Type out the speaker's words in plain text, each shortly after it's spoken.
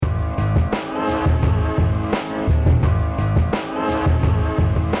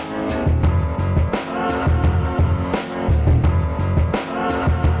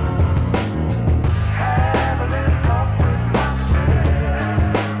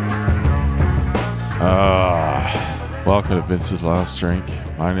Welcome to Vince's Last Drink.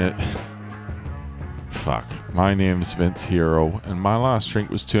 My name's Vince Hero, and my last drink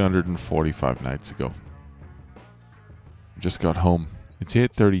was 245 nights ago. I just got home. It's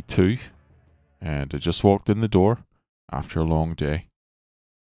 8:32, and I just walked in the door after a long day.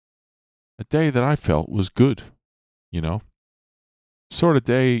 A day that I felt was good, you know? Sort of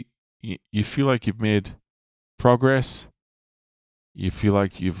day you feel like you've made progress. You feel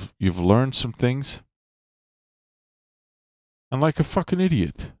like you've learned some things. And like a fucking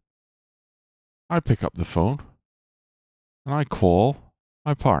idiot, I pick up the phone and I call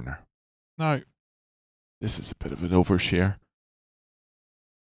my partner. Now, this is a bit of an overshare,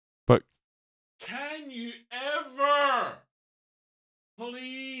 but can you ever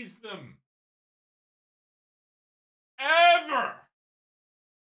please them? Ever?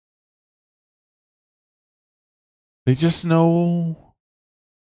 They just know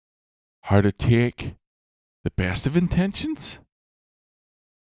how to take the best of intentions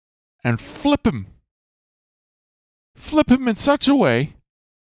and flip him in such a way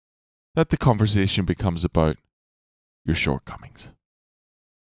that the conversation becomes about your shortcomings.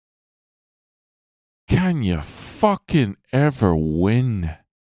 Can you fucking ever win?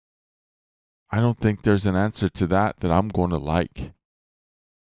 I don't think there's an answer to that I'm going to like.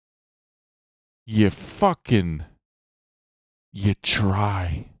 You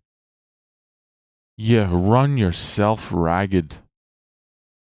try. You run yourself ragged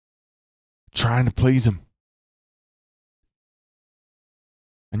trying to please him.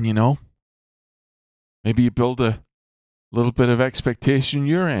 And you know, maybe you build a little bit of expectation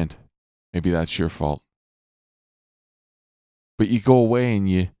your end. Maybe that's your fault. But you go away and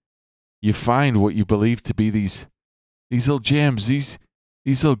you find what you believe to be these little gems, these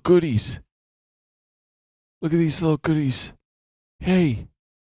little goodies. Look at these little goodies. Hey,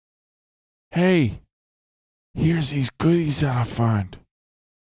 here's these goodies that I found.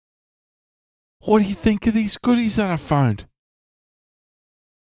 What do you think of these goodies that I found?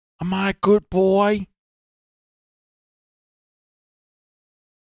 Am I a good boy?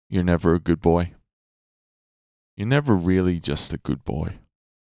 You're never a good boy. You're never really just a good boy.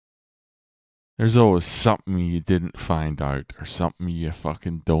 There's always something you didn't find out, or something you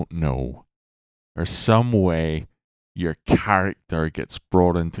fucking don't know, or some way your character gets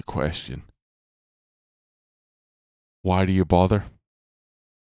brought into question. Why do you bother?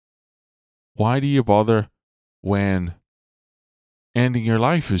 Why do you bother when ending your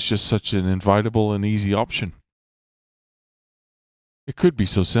life is just such an invitable and easy option? It could be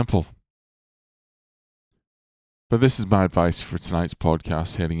so simple. But this is my advice for tonight's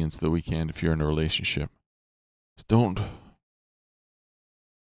podcast heading into the weekend if you're in a relationship. Don't.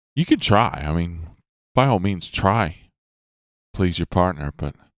 You can try. I mean, by all means, try. Please your partner,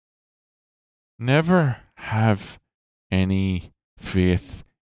 but never have any faith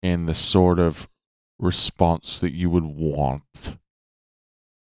in the sort of response that you would want.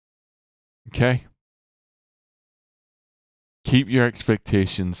 Okay? Keep your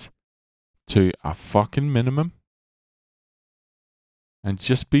expectations to a fucking minimum and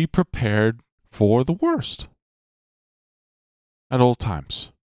just be prepared for the worst at all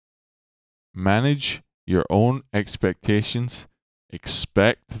times. Manage your own expectations.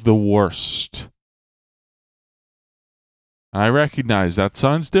 Expect the worst. And I recognize that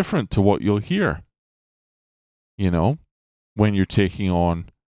sounds different to what you'll hear, when you're taking on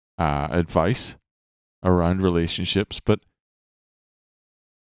advice around relationships, but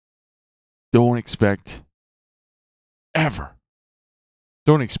don't expect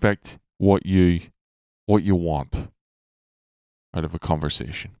what you want out of a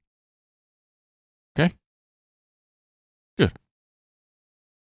conversation. Okay? Good.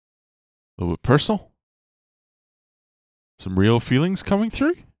 A little bit personal. Some real feelings coming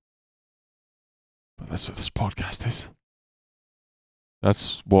through. But that's what this podcast is.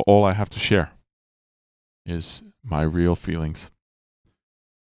 That's what all I have to share is my real feelings.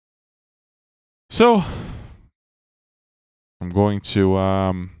 So, I'm going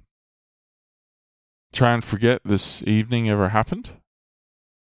to try and forget this evening ever happened.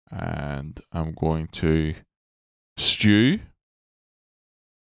 And I'm going to stew.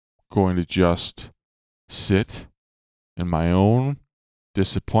 Going to just sit in my own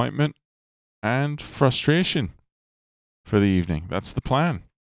disappointment and frustration for the evening. That's the plan.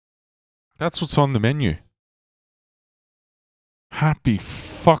 That's what's on the menu. Happy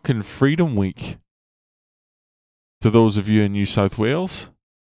fucking Freedom Week to those of you in New South Wales.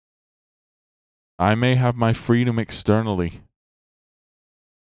 I may have my freedom externally,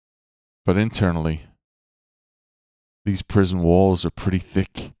 but internally, these prison walls are pretty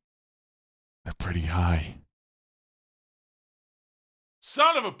thick. They're pretty high.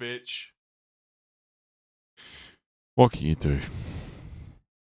 Son of a bitch. What can you do?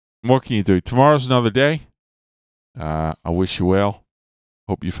 What can you do? Tomorrow's another day. I wish you well.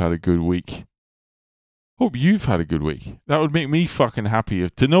 Hope you've had a good week. Hope you've had a good week. That would make me fucking happy.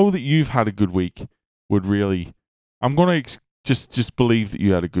 To know that you've had a good week would really... I'm going to just believe that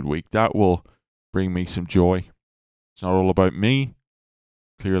you had a good week. That will bring me some joy. It's not all about me.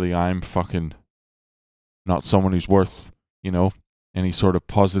 Clearly, I'm fucking not someone who's worth, any sort of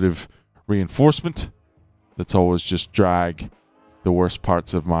positive reinforcement. Let's always just drag the worst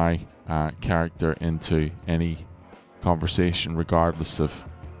parts of my character into any conversation, regardless of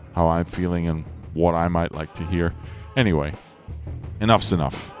how I'm feeling and what I might like to hear. Anyway, enough's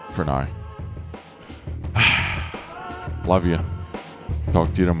enough for now. Love you.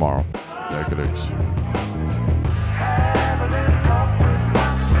 Talk to you tomorrow. Take it easy.